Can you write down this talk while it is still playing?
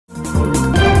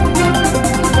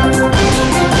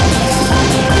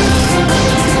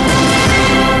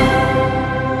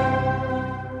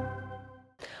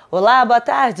Olá, boa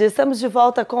tarde. Estamos de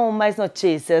volta com mais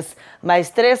notícias. Mais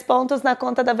 3 pontos na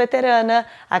conta da veterana.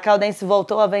 A Caldense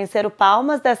voltou a vencer o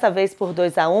Palmas, desta vez por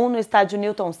 2-1 no estádio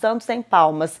Newton Santos, em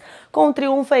Palmas. Com o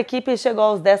triunfo, a equipe chegou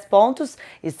aos 10 pontos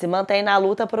e se mantém na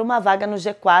luta por uma vaga no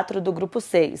G4 do Grupo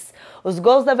 6. Os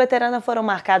gols da veterana foram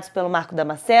marcados pelo Marco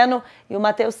Damasceno e o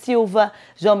Matheus Silva.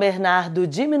 João Bernardo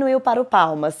diminuiu para o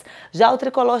Palmas. Já o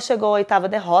tricolor chegou à 8ª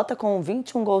derrota com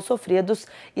 21 gols sofridos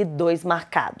e 2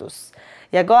 marcados.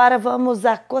 E agora vamos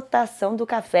à cotação do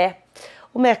café.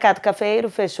 O mercado cafeeiro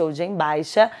fechou o dia em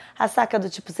baixa. A saca do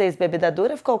tipo 6 bebida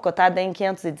dura ficou cotada em R$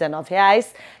 519,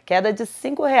 queda de R$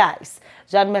 5.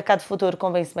 Já no mercado futuro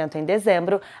com vencimento em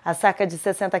dezembro, a saca de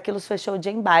 60 quilos fechou o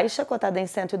dia em baixa, cotada em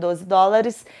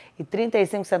 $112 e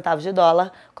 35 centavos de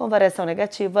dólar, com variação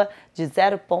negativa de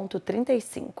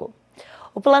 0,35.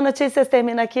 O Plano Notícias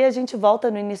termina aqui, a gente volta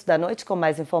no início da noite com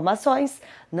mais informações.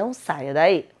 Não saia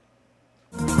daí!